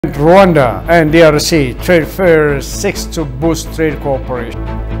Rwanda and DRC trade fair seeks to boost trade cooperation.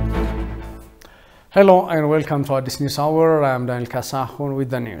 Hello and welcome to this news hour. I am Daniel Kasahun with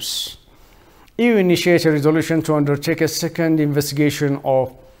the news. EU initiated a resolution to undertake a second investigation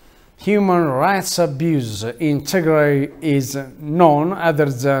of human rights abuse in Tigray is none other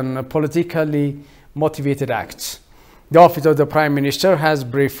than politically motivated acts. The office of the Prime Minister has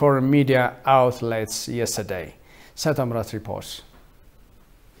briefed foreign media outlets yesterday. Satamrat reports.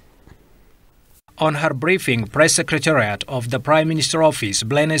 On her briefing, Press Secretariat of the Prime Minister Office,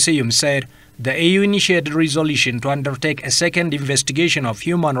 Blene Seyum, said the EU initiated a resolution to undertake a second investigation of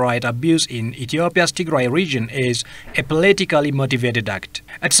human rights abuse in Ethiopia's Tigray region is a politically motivated act.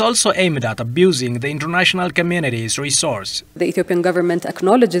 It's also aimed at abusing the international community's resource. The Ethiopian government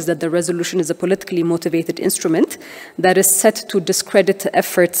acknowledges that the resolution is a politically motivated instrument that is set to discredit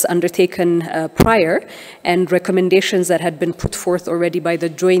efforts undertaken prior and recommendations that had been put forth already by the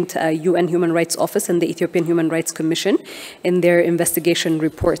joint UN Human Rights Office and the Ethiopian Human Rights Commission in their investigation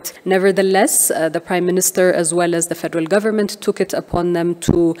report. Nevertheless, the Prime Minister as well as the federal government took it upon them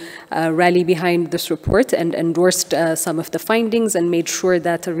to rally behind this report and endorsed some of the findings and made sure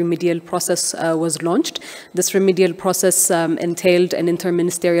that a remedial process was launched. This remedial process entailed an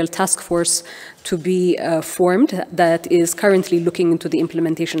interministerial task force to be formed that is currently looking into the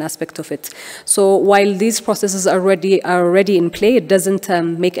implementation aspect of it. So while these processes are already in play, it doesn't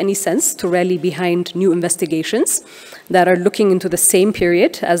make any sense to rally behind new investigations that are looking into the same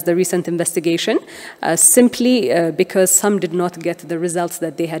period as the recent investigation, simply because some did not get the results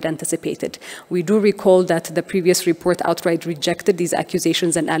that they had anticipated. We do recall that the previous report outright rejected these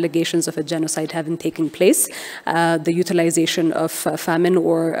accusations and allegations of a genocide having taken place. The utilization of famine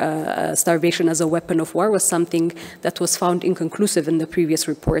or starvation as a weapon of war was something that was found inconclusive in the previous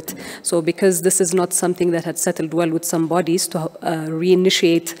report. So because this is not something that had settled well with some bodies, to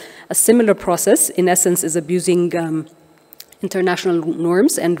reinitiate a similar process, in essence, is abusing international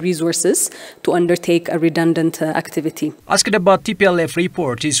norms and resources to undertake a redundant activity. Asked about TPLF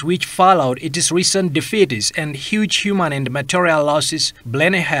reports which followed its recent defeats and huge human and material losses,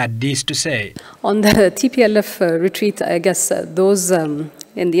 Blene had this to say. On the TPLF retreat, I guess those in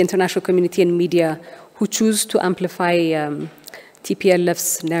the international community and media who choose to amplify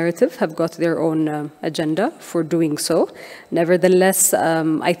TPLF's narrative have got their own agenda for doing so. Nevertheless,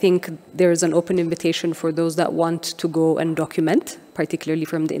 I think there is an open invitation for those that want to go and document, particularly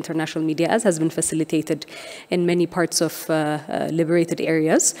from the international media, as has been facilitated in many parts of liberated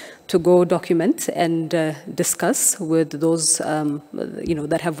areas, to go document and discuss with those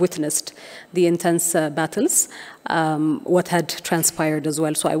that have witnessed the intense battles, what had transpired as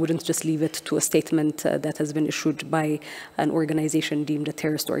well. So I wouldn't just leave it to a statement that has been issued by an organization deemed a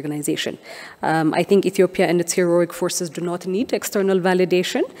terrorist organization. I think Ethiopia and its heroic forces do not need external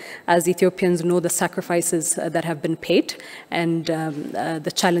validation, as Ethiopians know the sacrifices that have been paid and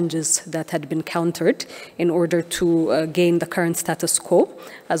the challenges that had been countered in order to gain the current status quo,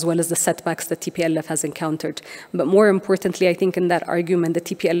 as well as the setbacks that TPLF has encountered. But more importantly, I think in that argument, the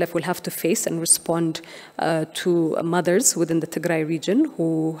TPLF will have to face and respond to mothers within the Tigray region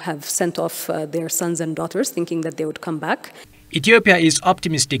who have sent off their sons and daughters thinking that they would come back. Ethiopia is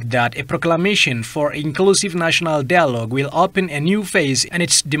optimistic that a proclamation for inclusive national dialogue will open a new phase in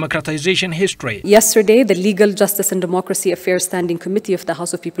its democratization history. Yesterday, the Legal, Justice and Democracy Affairs Standing Committee of the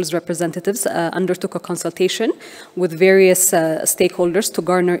House of People's Representatives undertook a consultation with various stakeholders to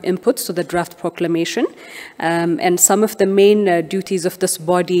garner input to the draft proclamation. And some of the main duties of this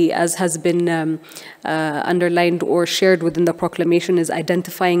body, as has been underlined or shared within the proclamation, is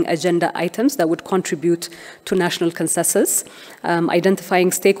identifying agenda items that would contribute to national consensus,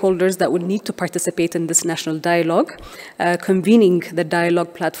 identifying stakeholders that would need to participate in this national dialogue, convening the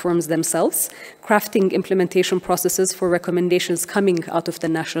dialogue platforms themselves, crafting implementation processes for recommendations coming out of the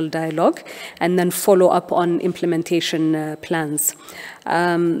national dialogue, and then follow up on implementation plans.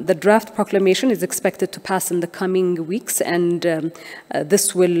 The draft proclamation is expected to pass in the coming weeks, and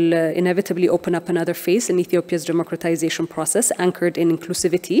this will inevitably open up another phase in Ethiopia's democratization process anchored in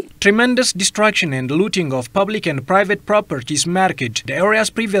inclusivity. Tremendous destruction and looting of public and private properties marked the areas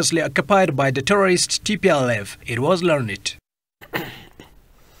previously occupied by the terrorist TPLF. It was learned.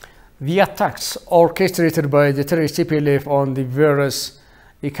 The attacks orchestrated by the terrorist TPLF on the various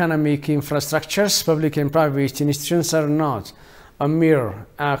economic infrastructures, public and private institutions, are not a mere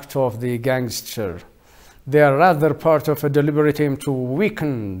act of the gangster. They are rather part of a deliberate aim to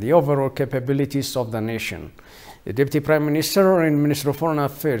weaken the overall capabilities of the nation. The Deputy Prime Minister and Minister of Foreign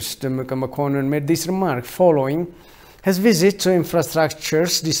Affairs, Demeqa Mekonnen, made this remark following his visit to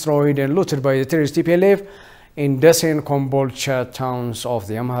infrastructures destroyed and looted by the terrorist TPLF in Desi and Kombolcha towns of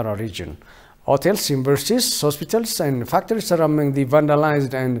the Amhara region. Hotels, universities, hospitals, and factories are among the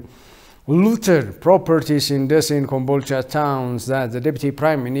vandalized and looted properties in Desi and Kombolcha towns that the Deputy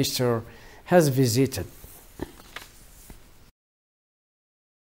Prime Minister has visited.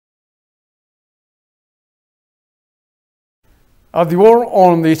 The war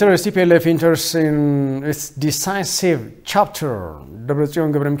on the terrorist TPLF enters in its decisive chapter.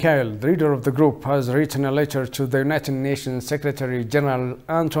 Debretsion Gebremikael, the leader of the group, has written a letter to the United Nations Secretary General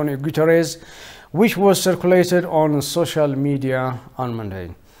Antonio Guterres, which was circulated on social media on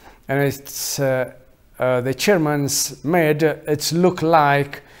Monday. And it's, the chairman's made it look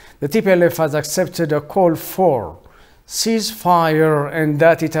like the TPLF has accepted a call for ceasefire and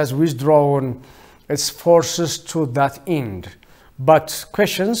that it has withdrawn its forces to that end. But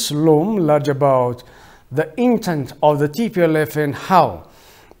questions loom large about the intent of the TPLF and how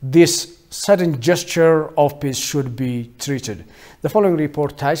this sudden gesture of peace should be treated. The following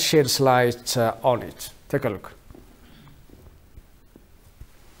reportage sheds light on it. Take a look.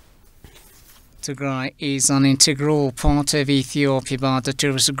 Tigray is an integral part of Ethiopia, but the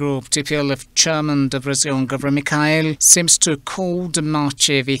terrorist group TPLF chairman Debretsion Gebremikael seems to call the march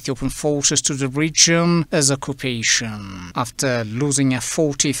of Ethiopian forces to the region as occupation, after losing a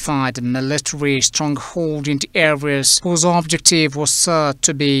fortified military stronghold in the areas whose objective was said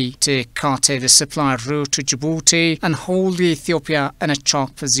to be to cut the supply route to Djibouti and hold Ethiopia in a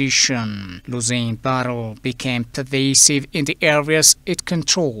choke position. Losing battle became pervasive in the areas it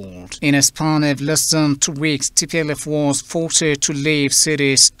controlled. In a span of less than 2 weeks, TPLF was forced to leave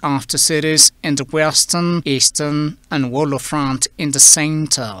cities after cities in the western, eastern and Wolo front in the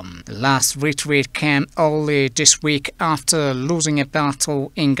center. The last retreat came early this week after losing a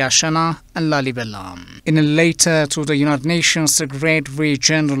battle in Gashana and Lalibela. In a letter to the United Nations Secretary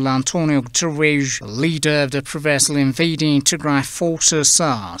General Antonio Guterres, leader of the previously invading Tigray forces,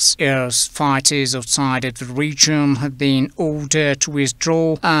 says air fighters outside of the region have been ordered to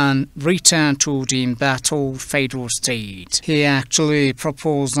withdraw and return to the embattled federal state. He actually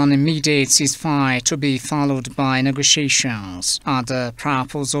proposed an immediate ceasefire to be followed by negotiations. Other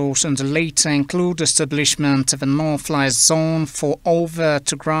proposals in the letter include the establishment of a no-fly zone for over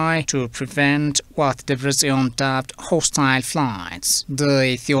Tigray to prevent what Debretsion dubbed hostile flights. The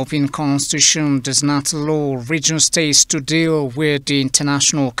Ethiopian constitution does not allow regional states to deal with the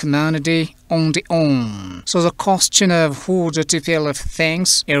international community on their own. So the question of who the TPLF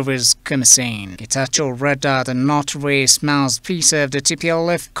thinks is comes in. Getachew Reda, the notorious mouthpiece of the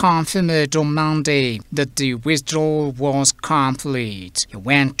TPLF, confirmed on Monday that the withdrawal was complete. He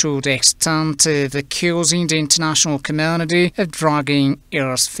went to the extent of accusing the international community of dragging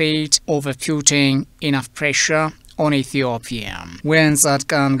its feet over putting enough pressure on Ethiopia. When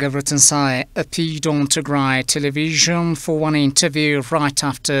Tzadkan Gebretensai appeared on Tigray television for one interview right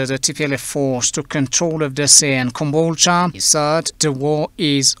after the TPLF forced to control of Desi and Kombolcha, he said the war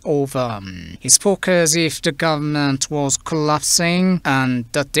is over. He spoke as if the government was collapsing and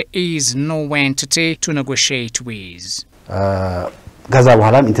that there is no entity to negotiate with. ከዛ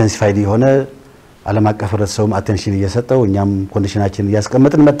በኋላም ኢንተንሲፋይድ የሆነ ዓለም አቀፍ ህብረተሰቡም አቴንሽን እየሰጠው እኛም ኮንዲሽናችን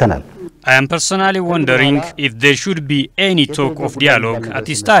እያስቀመጥን መተናል። I am personally wondering if there should be any talk of dialogue at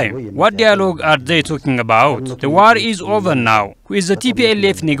this time. What dialogue are they talking about? The war is over now. Who is the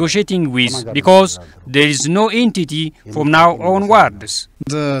TPLF negotiating with? Because there is no entity from now onwards.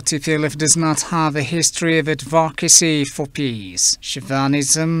 The TPLF does not have a history of advocacy for peace.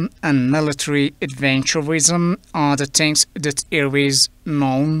 Chauvinism and military adventurism are the things that it is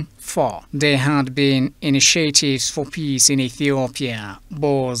known for. There had been initiatives for peace in Ethiopia,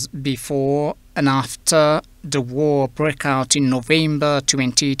 both before and after the war broke out in November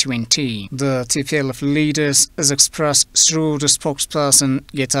 2020. The TPLF leaders, as expressed through the spokesperson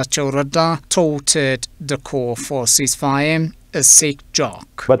Getachew Reda, touted the call for ceasefire a sick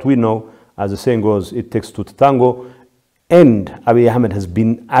joke. But we know, as the saying goes, it takes two to tango, and Abiy Ahmed has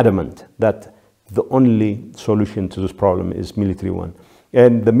been adamant that the only solution to this problem is military one.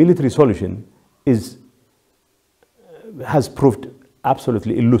 And the military solution has proved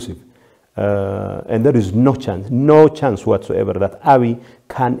absolutely elusive. And there is no chance whatsoever that Abiy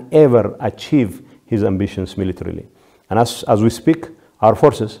can ever achieve his ambitions militarily. And as we speak, our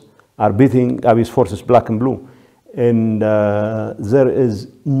forces are beating Abiy's forces black and blue. And there is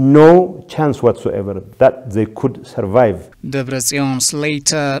no chance whatsoever that they could survive. Debretsion's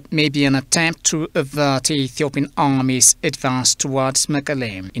later may be an attempt to avert the Ethiopian army's advance towards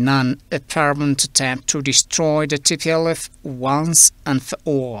Mekelle, in an apparent attempt to destroy the TPLF once and for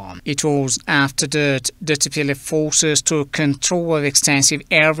all. It was after that the TPLF forces took control of extensive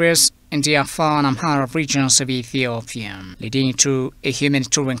areas in the Afar and Amhara regions of Ethiopia, leading to a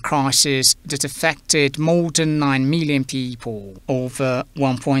humanitarian crisis that affected more than 9 million people. Over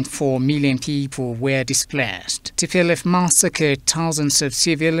 1.4 million people were displaced. TPLF massacred thousands of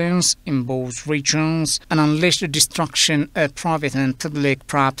civilians in both regions and unleashed the destruction of private and public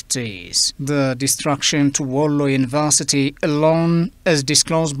properties. The destruction to Wollo University alone, as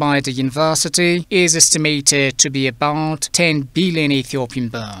disclosed by the university, is estimated to be about 10 billion Ethiopian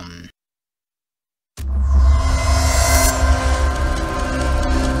birr.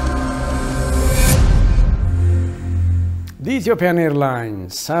 The Ethiopian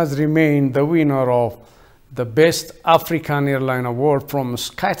Airlines has remained the winner of the Best African Airline Award from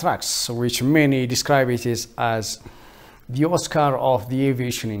Skytrax, which many describe it as the Oscar of the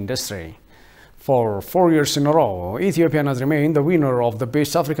aviation industry. For 4 years in a row, Ethiopian has remained the winner of the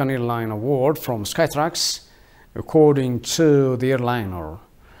Best African Airline Award from Skytrax, according to the airliner.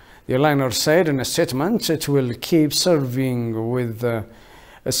 The airliner said in a statement it will keep serving with a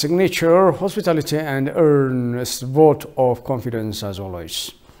signature hospitality and earn a vote of confidence as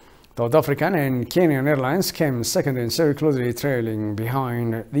always. South African and Kenyan Airlines came second and very closely trailing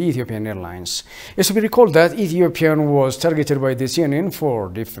behind the Ethiopian Airlines. It should be recalled that Ethiopian was targeted by the CNN for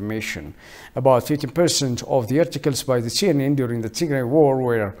defamation. About 15% of the articles by the CNN during the Tigray War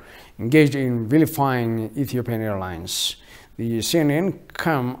were engaged in vilifying Ethiopian Airlines. The CNN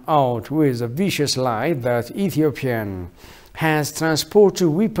came out with a vicious lie that Ethiopian has transported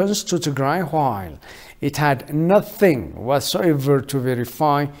weapons to Tigray while it had nothing whatsoever to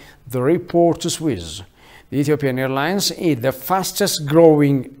verify the reports with. The Ethiopian Airlines is the fastest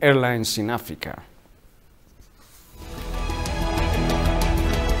growing airlines in Africa.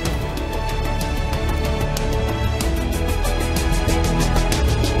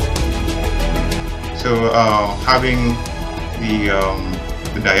 So having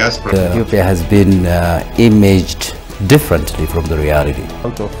the diaspora. Ethiopia has been imaged differently from the reality.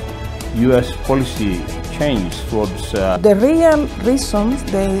 Out of U.S. policy change towards... The real reasons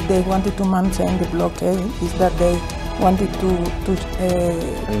they wanted to maintain the blockade is that they wanted to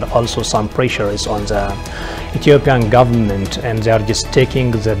and also some pressure is on the Ethiopian government, and they are just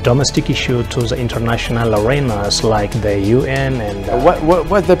taking the domestic issue to the international arenas like the UN and...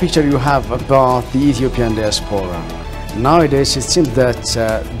 What's the picture you have about the Ethiopian diaspora? Nowadays it seems that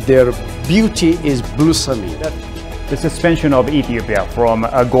their beauty is blossoming. The suspension of Ethiopia from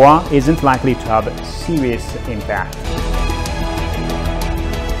AGOA isn't likely to have a serious impact.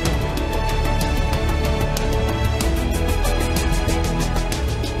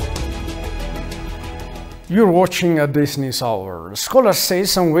 You're watching at this news hour. Scholars say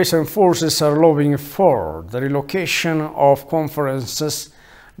some Western forces are lobbying for the relocation of conferences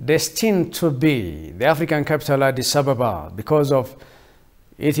destined to be the African capital Addis Ababa because of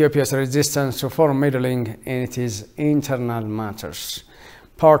Ethiopia's resistance to foreign meddling in its internal matters.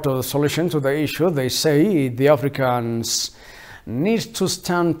 Part of the solution to the issue, they say, the Africans need to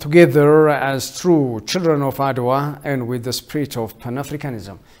stand together as true children of Adwa and with the spirit of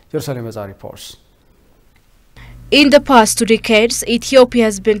Pan-Africanism. Jerusalem Azar reports. In the past 2 decades, Ethiopia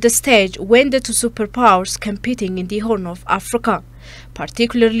has been the stage when the two superpowers competing in the Horn of Africa.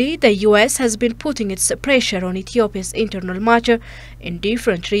 Particularly, the US has been putting its pressure on Ethiopia's internal matter in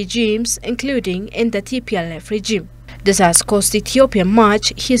different regimes, including in the TPLF regime. This has cost Ethiopia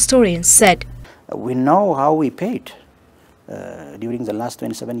much, historians said. We know how we paid during the last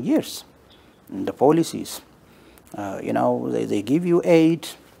 27 years. The policies, they give you aid,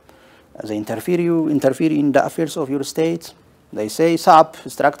 they interfere in the affairs of your state. They say SAP,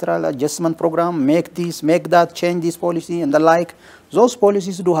 structural adjustment program, make this, make that, change this policy and the like. Those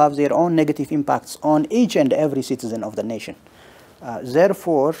policies do have their own negative impacts on each and every citizen of the nation.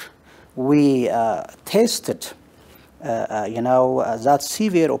 Therefore, we tested that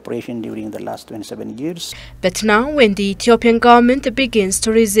severe operation during the last 27 years. But now, when the Ethiopian government begins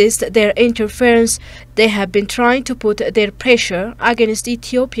to resist their interference, they have been trying to put their pressure against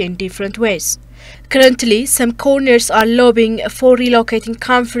Ethiopia in different ways. Currently, some corners are lobbying for relocating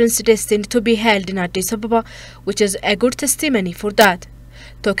conference destined to be held in Addis Ababa, which is a good testimony for that.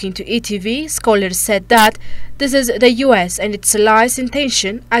 Talking to ETV, scholars said that this is the US and its allies'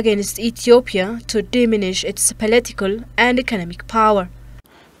 intention against Ethiopia to diminish its political and economic power.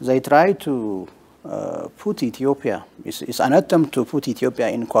 They try to put Ethiopia, it's an attempt to put Ethiopia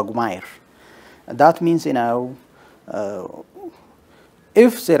in quagmire. That means,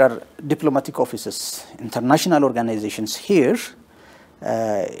 if there are diplomatic offices, international organizations here,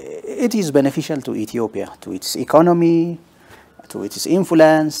 it is beneficial to Ethiopia, to its economy, to its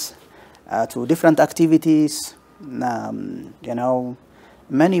influence, to different activities.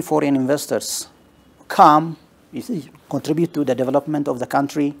 many foreign investors come, contribute to the development of the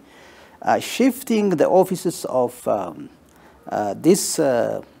country. Shifting the offices of these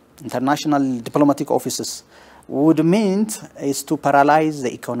international diplomatic offices would mean is to paralyze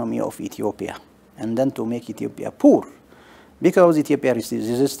the economy of Ethiopia and then to make Ethiopia poor, because Ethiopia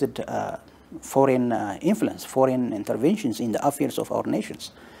resisted foreign influence, foreign interventions in the affairs of our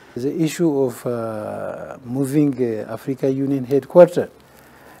nations. The issue of moving African Union headquarters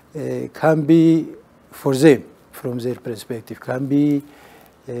can be, for them, from their perspective, can be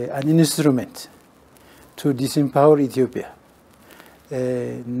an instrument to disempower Ethiopia,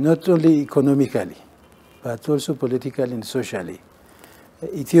 not only economically, but also politically and socially.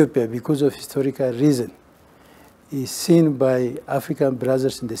 Ethiopia, because of historical reason, is seen by African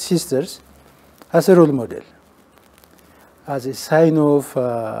brothers and sisters as a role model, as a sign of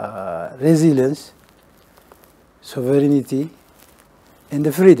resilience, sovereignty,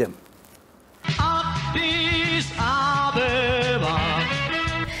 and freedom.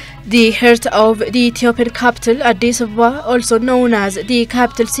 The heart of the Ethiopian capital, Addis Ababa, also known as the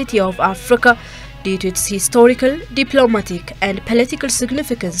capital city of Africa, due to its historical, diplomatic, and political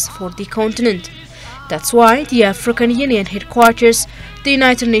significance for the continent. That's why the African Union headquarters, the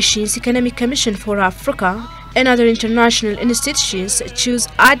United Nations Economic Commission for Africa, and other international institutions choose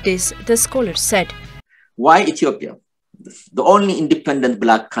Addis, the scholar said. Why Ethiopia? The only independent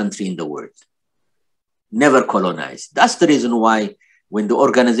black country in the world, never colonized. That's the reason why when the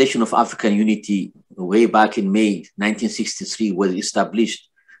Organization of African Unity, way back in May 1963, was established,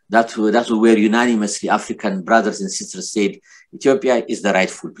 that's where unanimously African brothers and sisters said Ethiopia is the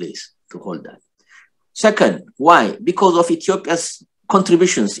rightful place to hold that. Second, why? Because of Ethiopia's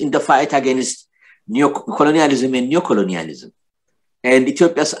contributions in the fight against colonialism and neocolonialism, and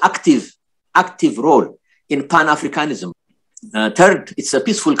Ethiopia's active role in Pan-Africanism. Third, it's a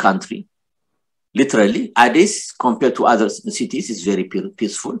peaceful country. Literally, Addis, compared to other cities, is very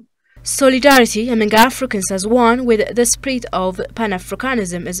peaceful. Solidarity among Africans as one with the spirit of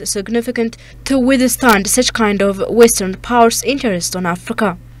Pan-Africanism is significant to withstand such kind of Western powers' interest on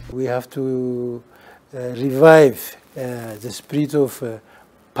Africa. We have to revive the spirit of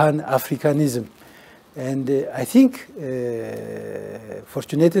Pan-Africanism. And I think,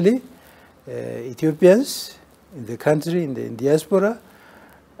 fortunately, Ethiopians in the country, in the diaspora,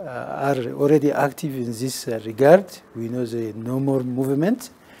 are already active in this regard. We know the No More movement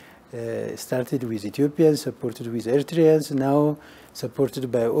started with Ethiopians, supported with Eritreans, now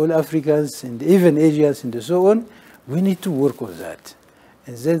supported by all Africans and even Asians and so on. We need to work on that.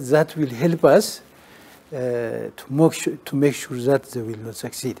 And then that will help us to make sure that they will not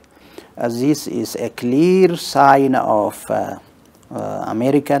succeed. This is a clear sign of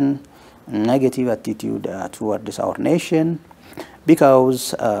American negative attitude towards our nation,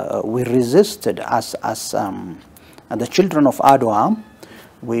 because we resisted as the children of Adwa.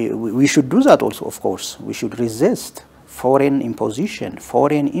 We should do that also, of course. We should resist foreign imposition,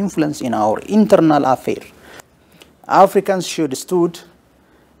 foreign influence in our internal affair. Africans should stood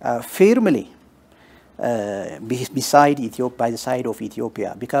firmly by the side of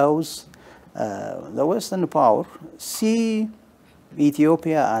Ethiopia, because the Western power see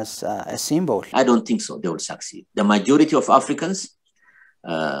Ethiopia as a symbol. I don't think so. They will succeed. The majority of Africans,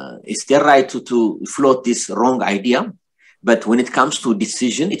 it's their right to float this wrong idea, but when it comes to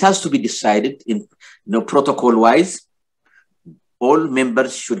decision, it has to be decided in protocol-wise. All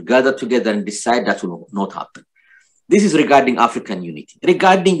members should gather together and decide. That will not happen. This is regarding African unity.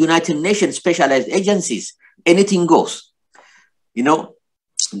 Regarding United Nations specialized agencies, anything goes. The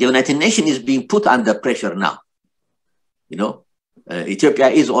United Nations is being put under pressure now. Ethiopia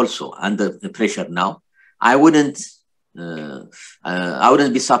is also under pressure now. I wouldn't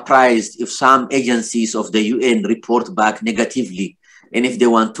be surprised if some agencies of the UN report back negatively, and if they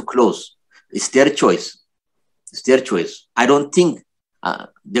want to close. It's their choice. It's their choice. I don't think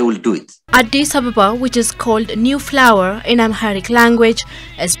they will do it. Addis Ababa, which is called New Flower in Amharic language,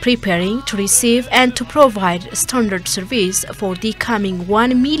 is preparing to receive and to provide standard service for the coming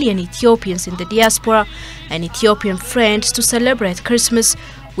 1 million Ethiopians in the diaspora and Ethiopian friends to celebrate Christmas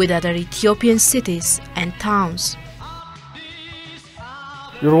with other Ethiopian cities and towns.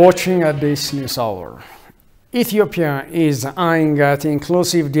 You're watching Addis News Hour. Ethiopia is eyeing at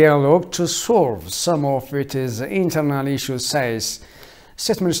inclusive dialogue to solve some of its internal issues, says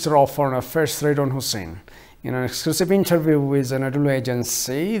State Minister of Foreign Affairs Redwan Hussein. In an exclusive interview with an Anadolu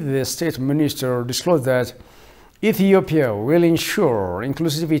agency, the State Minister disclosed that Ethiopia will ensure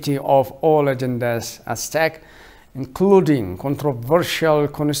inclusivity of all agendas at stake, including controversial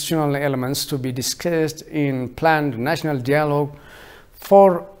constitutional elements to be discussed in planned national dialogue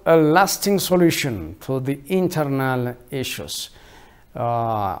for a lasting solution to the internal issues.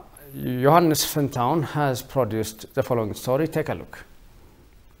 Johannes Fentown has produced the following story. Take a look.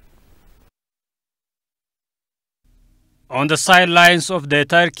 On the sidelines of the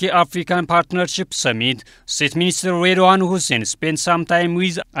Turkey-African Partnership Summit, State Minister Redwan Hussein spent some time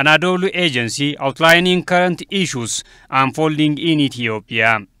with Anadolu Agency outlining current issues unfolding in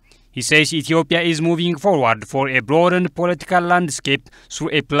Ethiopia. He says Ethiopia is moving forward for a broadened political landscape through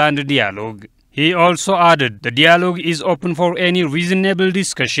a planned dialogue. He also added the dialogue is open for any reasonable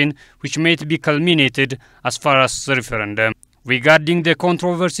discussion which might be culminated as far as the referendum. Regarding the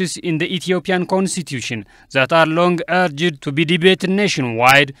controversies in the Ethiopian constitution that are long urged to be debated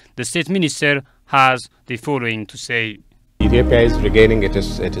nationwide, the state minister has the following to say. Ethiopia is regaining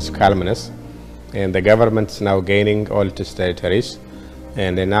its calmness, and the government is now gaining all its territories,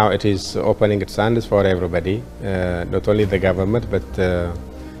 and now it is opening its hands for everybody, not only the government, but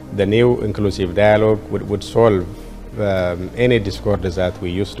the new inclusive dialogue would solve any discords that we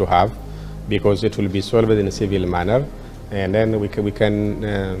used to have, because it will be solved in a civil manner. And then we can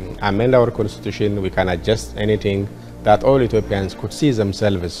amend our constitution, we can adjust anything that all Ethiopians could see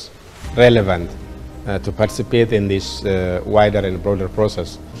themselves relevant to participate in this wider and broader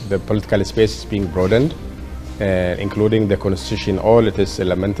process. The political space is being broadened, including the constitution. All its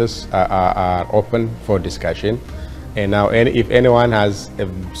elements are open for discussion. And now if anyone has a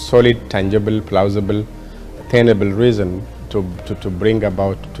solid, tangible, plausible, attainable reason to bring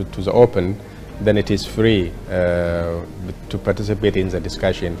about to the open, then it is free to participate in the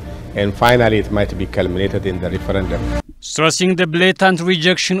discussion. And finally, it might be culminated in the referendum. Stressing the blatant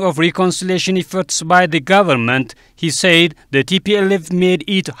rejection of reconciliation efforts by the government, he said the TPLF made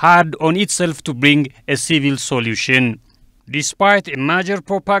it hard on itself to bring a civil solution. Despite a major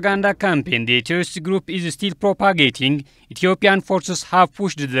propaganda campaign the terrorist group is still propagating, Ethiopian forces have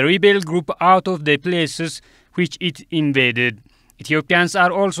pushed the rebel group out of the places which it invaded. Ethiopians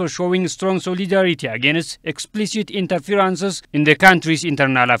are also showing strong solidarity against explicit interferences in the country's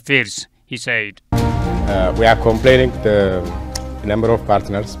internal affairs, he said. We are complaining the number of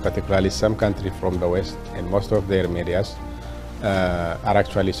partners, particularly some countries from the West, and most of their medias are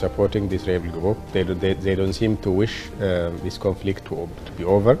actually supporting this rebel group. They don't seem to wish this conflict to be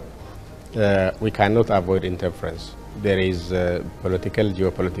over. We cannot avoid interference. There is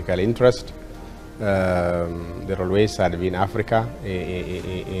geopolitical interest. There always had been Africa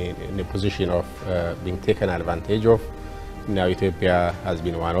in a position of being taken advantage of. Now Ethiopia has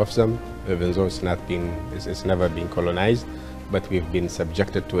been one of them, even though it's never been colonized, but we've been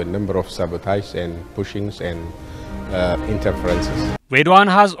subjected to a number of sabotage and pushings and interferences. Redwan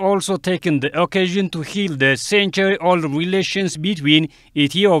has also taken the occasion to heal the century-old relations between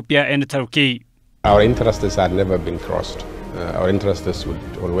Ethiopia and Turkey. Our interests have never been crossed. Our interests would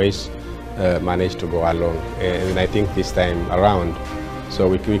always manage to go along, and I think this time around, so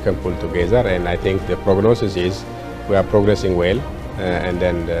we can pull together, and I think the prognosis is we are progressing well, and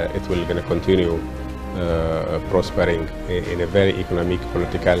then it will going to continue prospering in a very economic,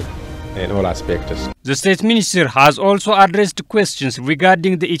 political, and all aspects. The state minister has also addressed questions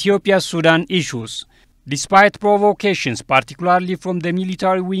regarding the Ethiopia-Sudan issues. Despite provocations, particularly from the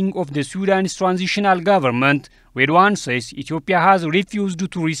military wing of the Sudanese transitional government, Redwan says Ethiopia has refused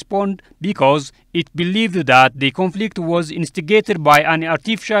to respond because it believed that the conflict was instigated by an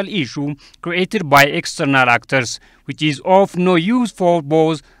artificial issue created by external actors, which is of no use for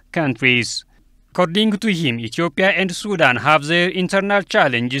both countries. According to him, Ethiopia and Sudan have their internal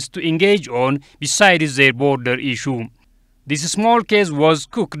challenges to engage on besides their border issue. This small case was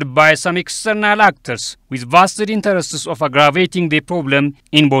cooked by some external actors with vested interests of aggravating the problem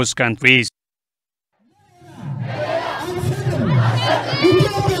in both countries.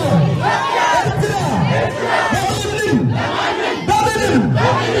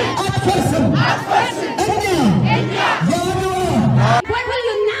 When we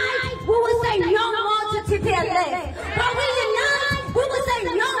unite, we will say no more to TPLF. When we unite, we will say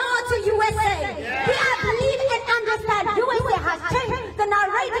no more to USA. We believe and understand USA has changed the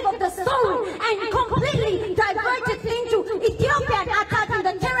narrative of the story and completely diverted into Ethiopian attacking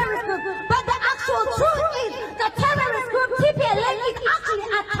the terrorist group. But the actual truth is the terrorist group TPLF is actually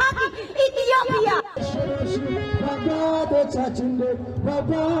attacking Ethiopia.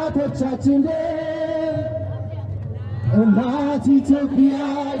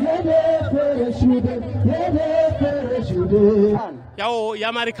 ያው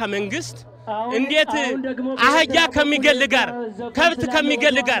የአሜሪካ መንግስት እንዴት አህያ ከሚገል ጋር ከብት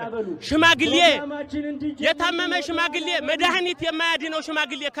ከሚገል ጋር ሽማግሌ የታመመ ሽማግሌ መድኃኒት የማያድነው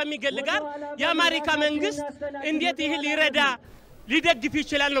ሽማግሌ ከሚገል ጋር የአሜሪካ መንግስት እንዴት ይህ ሊረዳ ሊደግፍ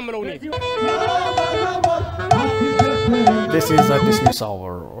ይችላል ነው ምለው ነው This is Addis News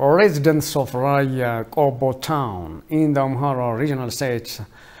Hour. Residents of Raya Kobo town in the Amhara regional state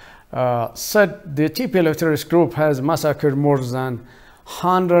said the TPLF terrorist group has massacred more than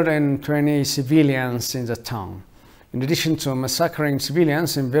 120 civilians in the town. In addition to massacring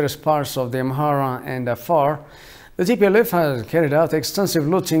civilians in various parts of the Amhara and Afar, the TPLF has carried out extensive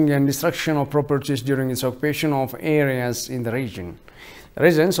looting and destruction of properties during its occupation of areas in the region. The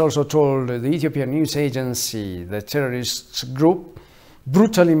residents also told the Ethiopian news agency the terrorist group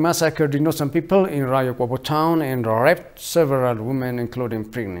brutally massacred innocent people in Raya Kobo town and raped several women, including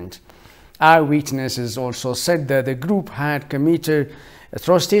pregnant. Eyewitnesses also said that the group had committed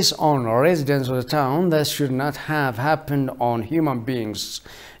atrocities on residents of the town that should not have happened on human beings,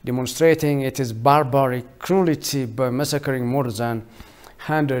 demonstrating its barbaric cruelty by massacring more than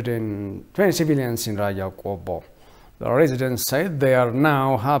 120 civilians in Raya Kobo. The residents said they are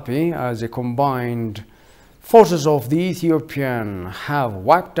now happy as the combined forces of the Ethiopian have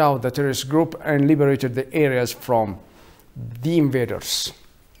wiped out the terrorist group and liberated the areas from the invaders.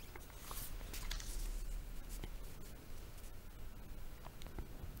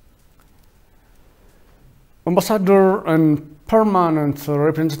 Ambassador and permanent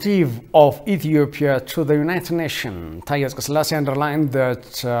representative of Ethiopia to the United Nations, Taye Asqaselasi, underlined that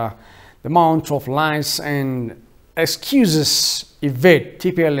the amount of lies and excuses evade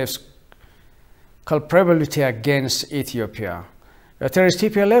TPLF's culpability against Ethiopia. The terrorist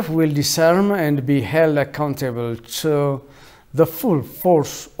TPLF will disarm and be held accountable to the full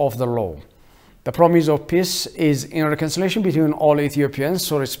force of the law. The promise of peace is in reconciliation between all Ethiopians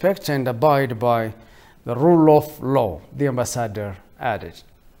who respect and abide by the rule of law, the ambassador added.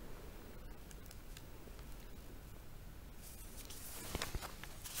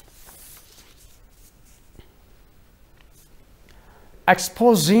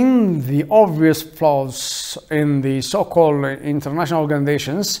 Exposing the obvious flaws in the so-called international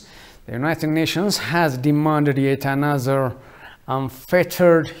organizations, the United Nations has demanded yet another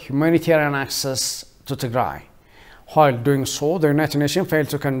unfettered humanitarian access to Tigray. While doing so, the United Nations failed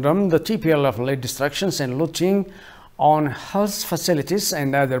to condemn the TPLF-led destructions and looting on health facilities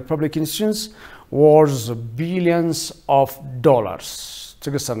and other public institutions worth billions of dollars.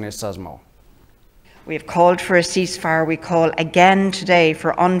 We have called for a ceasefire. We call again today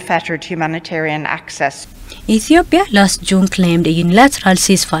for unfettered humanitarian access. Ethiopia last June claimed a unilateral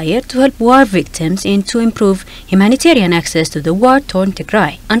ceasefire to help war victims and to improve humanitarian access to the war-torn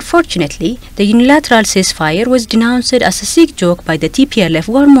Tigray. Unfortunately, the unilateral ceasefire was denounced as a sick joke by the TPLF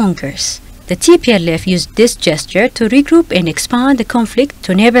warmongers. The TPLF used this gesture to regroup and expand the conflict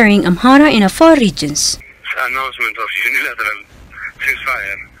to neighboring Amhara and Afar regions. Announcement of unilateral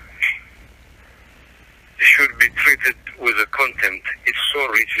ceasefire should be treated with the contempt it so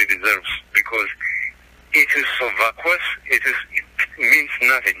richly deserves, because it is so vacuous, it means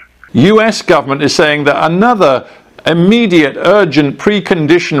nothing. US government is saying that another immediate urgent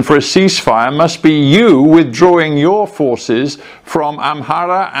precondition for a ceasefire must be you withdrawing your forces from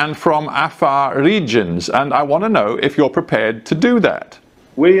Amhara and from Afar regions, and I want to know if you're prepared to do that.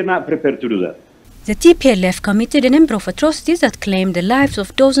 We're not prepared to do that. The TPLF committed a number of atrocities that claimed the lives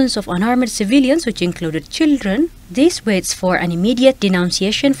of dozens of unarmed civilians, which included children. This waits for an immediate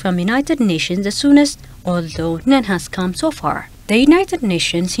denunciation from United Nations as soon as, although none has come so far. The United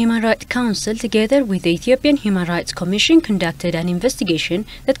Nations Human Rights Council, together with the Ethiopian Human Rights Commission, conducted an investigation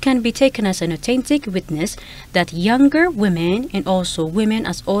that can be taken as an authentic witness that younger women and also women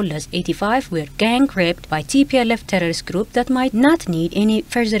as old as 85 were gang raped by TPLF terrorist group that might not need any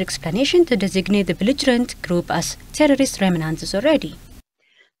further explanation to designate the belligerent group as terrorist remnants already.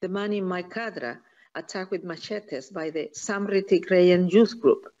 The man in Maikadra attacked with machetes by the Samri Tigrayan youth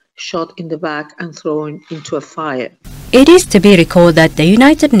group, shot in the back and thrown into a fire. It is to be recalled that the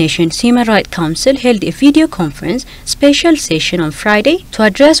United Nations Human Rights Council held a video conference special session on Friday to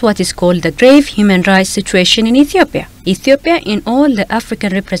address what is called the grave human rights situation in Ethiopia. Ethiopia and all the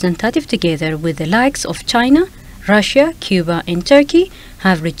African representatives, together with the likes of China, Russia, Cuba and Turkey,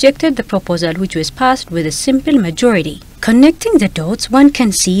 have rejected the proposal, which was passed with a simple majority. Connecting the dots, one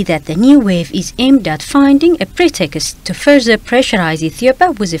can see that the new wave is aimed at finding a pretext to further pressurize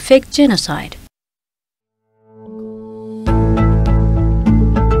Ethiopia with a fake genocide.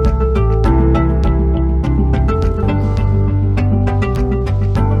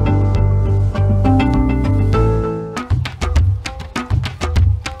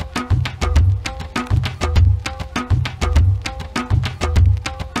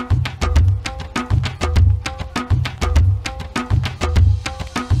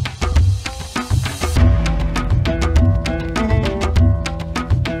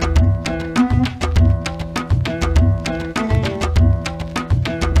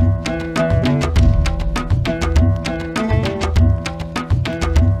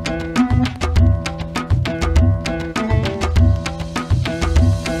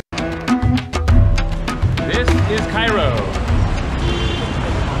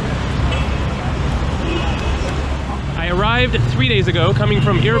 arrived 3 days ago coming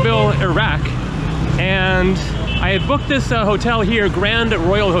from Erbil, Iraq, and I had booked this hotel here, Grand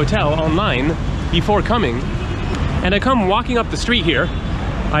Royal Hotel, online before coming. And I come walking up the street here.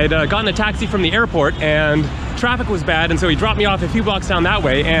 I had gotten a taxi from the airport and traffic was bad, and so he dropped me off a few blocks down that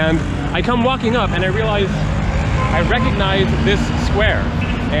way, and I come walking up and I realize I recognize this square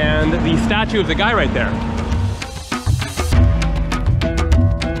and the statue of the guy right there.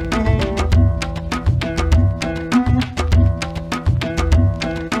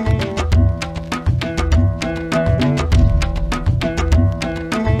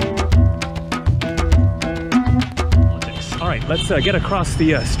 All right, let's get across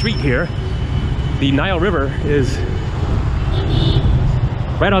the street here. The Nile River is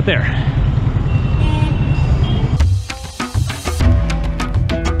right out there.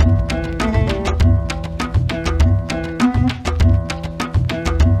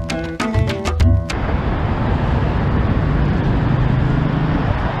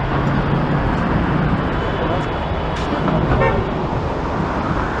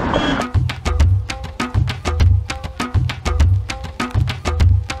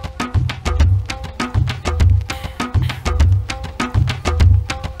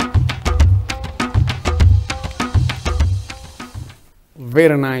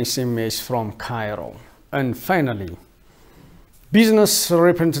 Very nice image from Cairo. And finally, business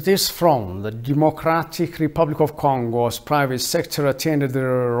representatives from the Democratic Republic of Congo's private sector attended the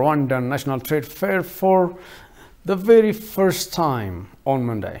Rwandan National Trade Fair for the very first time on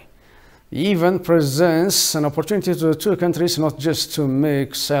Monday. The event presents an opportunity to the two countries not just to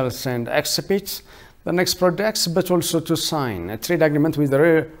make sales and exhibit the next products, but also to sign a trade agreement with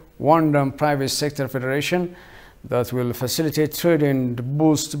the Rwandan Private Sector Federation that will facilitate trade and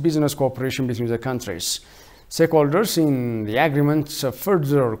boost business cooperation between the countries. Stakeholders in the agreement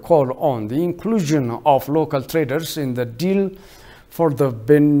further call on the inclusion of local traders in the deal for the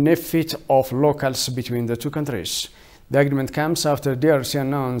benefit of locals between the two countries. The agreement comes after DRC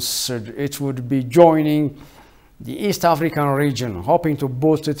announced it would be joining the East African region, hoping to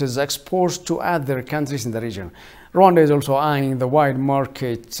boost its exports to other countries in the region. Rwanda is also eyeing the wide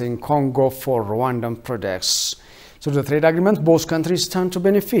market in Congo for Rwandan products. So the trade agreement, both countries stand to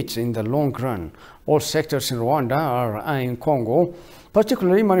benefit in the long run. All sectors in Rwanda are eyeing Congo,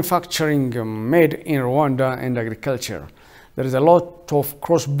 particularly manufacturing made in Rwanda and agriculture. There is a lot of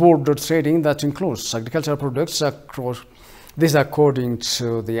cross-border trading that includes agricultural products across, this according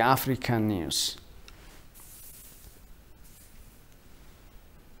to the African News.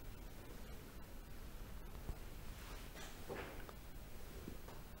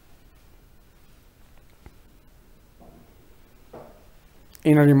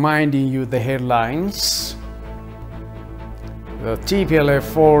 In reminding you the headlines, the TPLF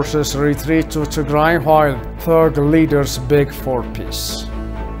forces retreat to Tigray while third leaders beg for peace.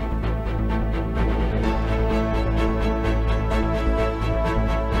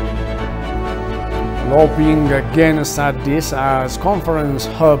 Lobbying against Addis as conference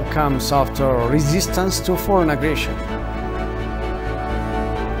hub comes after resistance to foreign aggression.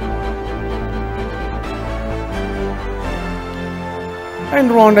 And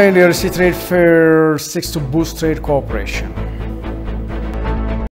Rwanda and DRC Trade Fair seeks to boost trade cooperation.